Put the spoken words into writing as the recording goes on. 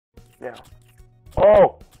Now.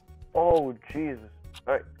 Oh! Oh, Jesus.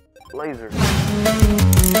 Alright, laser.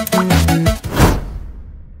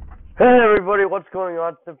 Hey everybody, what's going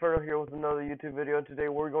on? It's Inferno here with another YouTube video. Today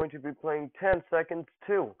we're going to be playing 10 Seconds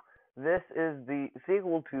 2. This is the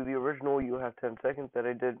sequel to the original You Have 10 Seconds that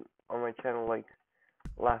I did on my channel like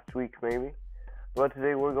last week maybe. But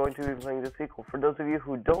today we're going to be playing the sequel. For those of you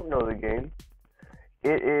who don't know the game,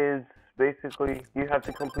 it is basically you have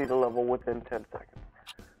to complete a level within 10 seconds.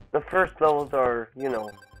 The first levels are, you know,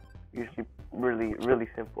 usually really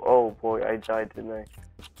simple. Oh boy, I died, didn't I?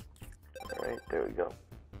 Alright, there we go.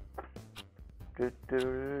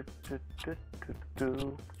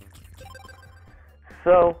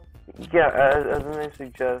 So, yeah, as I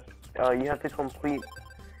suggest, you have to complete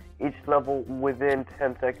each level within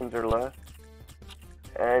 10 seconds or less.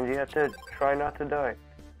 And you have to try not to die.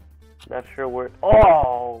 Not sure where.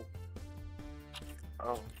 Oh!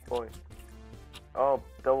 Oh, boy. Oh,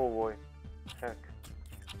 double boy. Heck.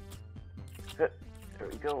 There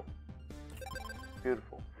we go.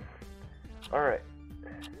 Beautiful. Alright.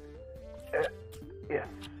 Yes.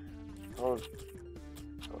 That was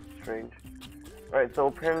strange. Alright, so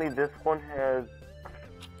apparently this one has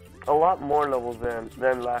a lot more levels than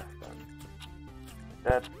last time.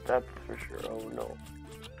 That's for sure. Oh no.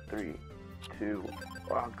 3, 2.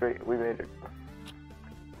 Wow, great. We made it.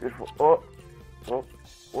 Beautiful. Oh. Whoop.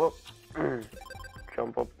 Whoop.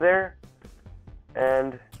 Jump up there.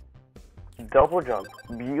 And double jump.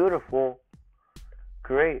 Beautiful.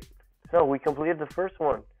 Great. So we completed the first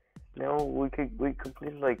one. Now we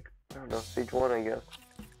completed like, I don't know, stage 1 I guess.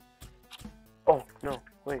 Oh no,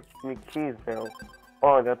 wait, we need keys now.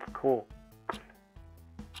 Oh, that's cool.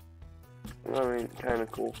 I mean, kinda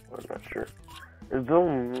cool, I'm not sure.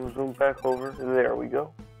 Zoom back over. There we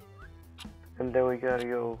go. And then we gotta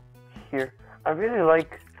go here. I really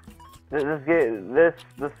like this game. The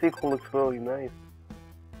sequel looks really nice.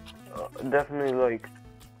 Definitely like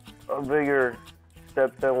a bigger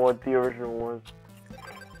step than what the original was.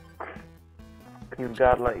 You've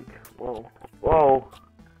got like, whoa,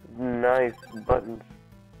 nice buttons.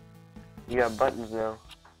 You got buttons now.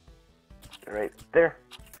 Right there.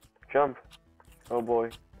 Jump. Oh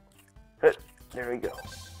boy. Hit. There we go.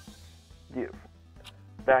 Beautiful.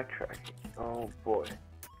 Backtracking. Oh boy.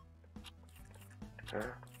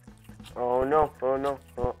 Oh no. Oh no.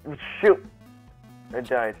 Oh, shoot. I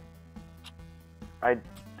died. I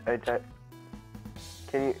died.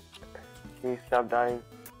 Can you stop dying?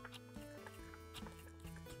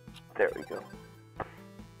 There we go.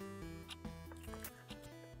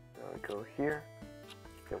 Now we go here.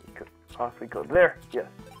 Then we could possibly go there. Yes.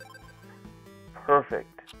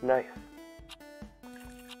 Perfect. Nice.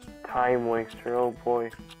 Time waster. Oh boy.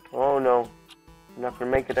 Oh no. I'm not gonna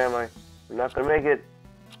make it, am I? I'm not gonna make it.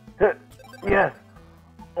 Yes.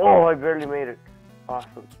 Oh, I barely made it.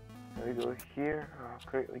 Awesome. Now we go here. Oh,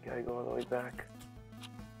 great. We gotta go all the way back.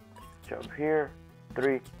 Jump here.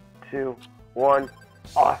 3, 2, 1.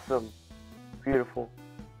 Awesome. Beautiful.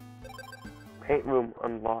 Paint room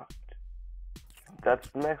unlocked. That's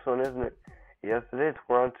the next one, isn't it? Yes, it is.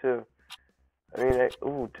 We're on to...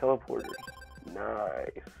 ooh, teleporters.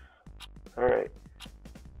 Nice. Alright.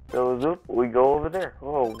 So, zoop, we go over there.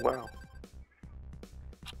 Oh, wow.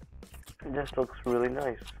 This looks really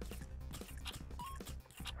nice.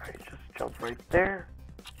 Alright, just jump right there.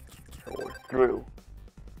 And we're through.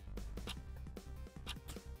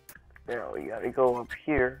 Now we gotta go up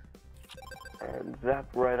here and zap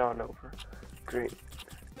right on over. Great.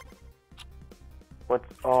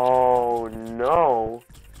 Oh no!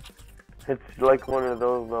 It's like one of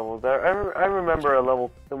those levels. I remember a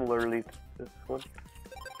level similarly to this one.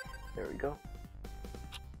 There we go.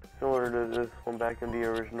 Similar to this one back in the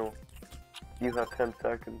original. You Have 10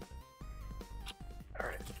 Seconds.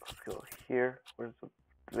 Alright, let's go here. Where's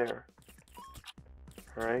there?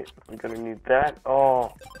 Alright, I'm gonna need that.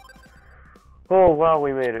 Oh wow,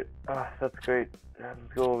 we made it. That's great. Let's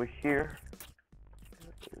go over here.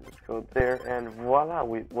 Let's go there, and voila,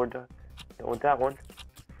 we're done with that one.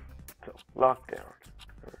 So, lockdown.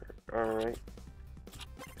 Alright.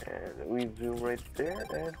 And we zoom right there,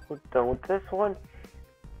 and we're done with this one.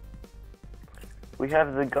 We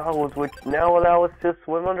have the goggles, which now allow us to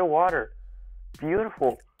swim underwater.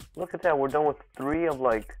 Beautiful. Look at that, we're done with 3 of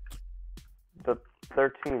like the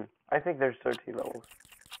 13. I think there's 13 levels.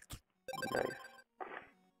 Nice.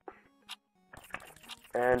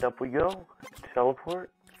 And up we go.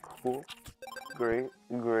 Teleport. Cool. Great.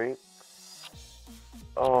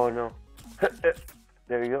 Oh no.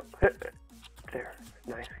 There you go. There.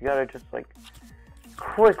 Nice. You gotta just like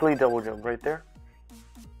quickly double jump right there.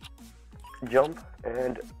 Jump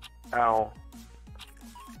and ow.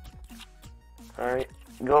 Alright,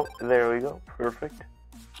 go. There we go. Perfect.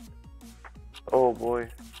 Oh boy.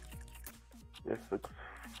 This looks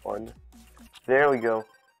fun. There we go.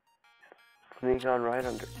 Sneak on right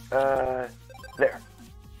under. There.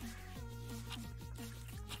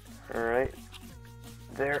 Alright.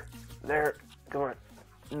 There. Come on.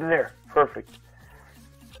 There. Perfect.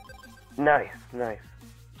 Nice.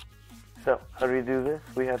 So, how do we do this?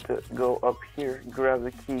 We have to go up here, grab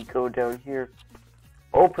the key, go down here,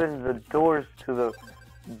 open the doors to the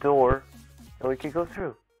door, and we can go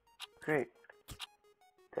through. Great.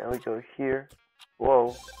 Now we go here.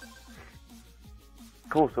 Whoa.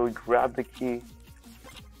 Cool, so we grab the key.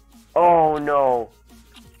 Oh no!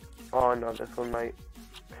 Oh no, this one might...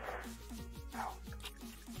 Ow.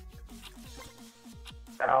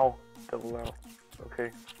 Ow. Double ow.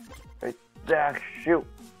 Okay. Right there. Shoot.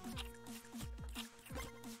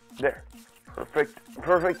 There. Perfect.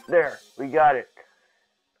 There. We got it.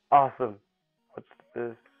 Awesome. What's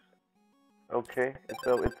this? Okay.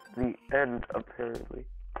 So it's the end, apparently.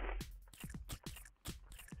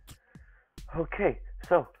 Okay.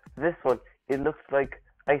 So, this one, it looks like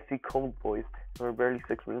Icy Cold Boys. We're barely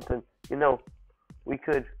 6 minutes in. You know, we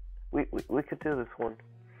could do this one.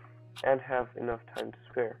 And have enough time to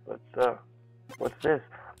spare. What's this?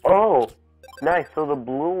 Oh! Nice. So the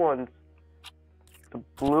blue ones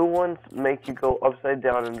make you go upside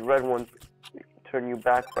down, and the red ones turn you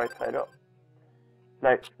back right side up.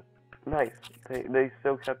 Nice. They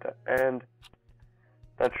still kept that. And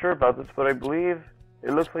not sure about this, but I believe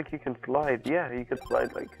it looks like you can slide. Yeah, you can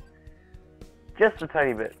slide like just a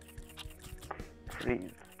tiny bit. Freeze.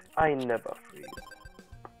 I never freeze.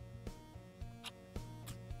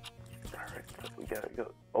 Alright, so we gotta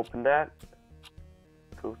go open that.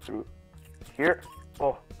 Go through here.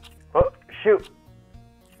 Oh, shoot.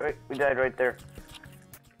 Right, we died right there.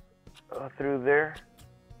 Through there.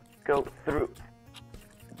 Go through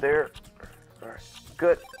there. Alright,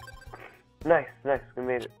 good. Nice. We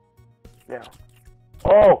made it. Now.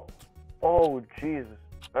 Oh, Jesus.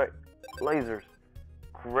 Alright, lasers.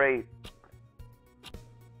 Great.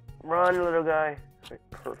 Run, little guy. Alright,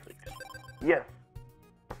 perfect. Yes.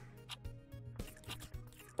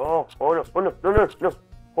 Oh no.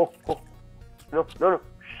 No.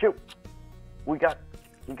 Shoot. We got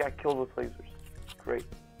killed with lasers. Great.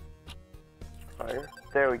 Fire.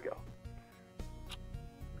 There we go.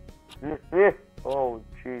 Oh,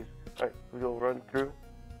 jeez. Alright, we go run through.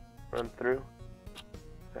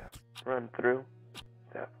 Zap. Run through.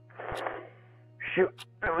 Zap. Shoot.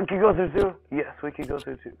 We can go through too. Yes, we can go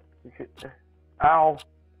through too. We could. Ow.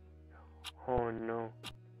 Oh no.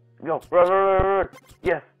 Go. Run.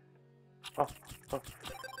 Yes. Oh.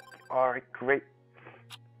 Alright, great.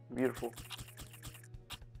 Beautiful.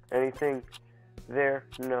 Anything there?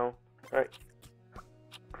 No. Alright.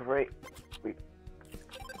 Great. Sweet.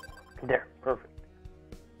 There. Perfect.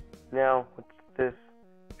 Now, what's this?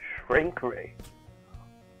 Shrink ray.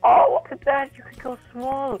 Oh, look at that! You can go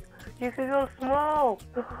small!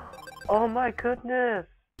 Oh my goodness!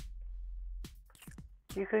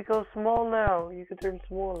 You could go small now. You could turn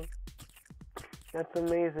small. That's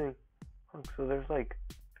amazing. Look, so there's like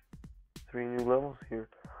 3 new levels here.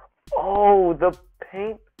 Oh, the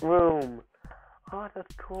paint room. Oh,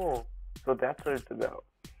 that's cool. So that's what it's about.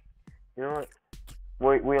 You know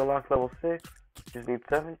what? We unlocked level 6. Just need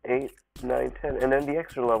 7, 8, 9, 10, and then the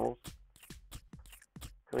extra levels.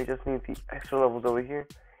 And we just need the extra levels over here,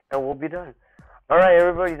 and we'll be done. Alright,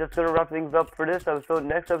 everybody, that's gonna wrap things up for this episode.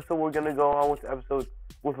 Next episode, we're gonna go on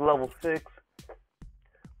with level 6.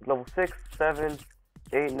 Level 6, 7,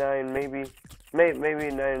 8, 9, maybe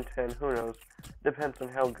 9 and 10, who knows. Depends on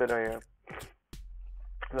how good I am.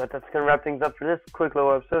 But that's gonna wrap things up for this quick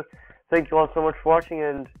little episode. Thank you all so much for watching,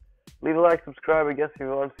 and leave a like, subscribe, I guess, if you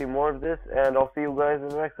want to see more of this, and I'll see you guys in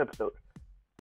the next episode.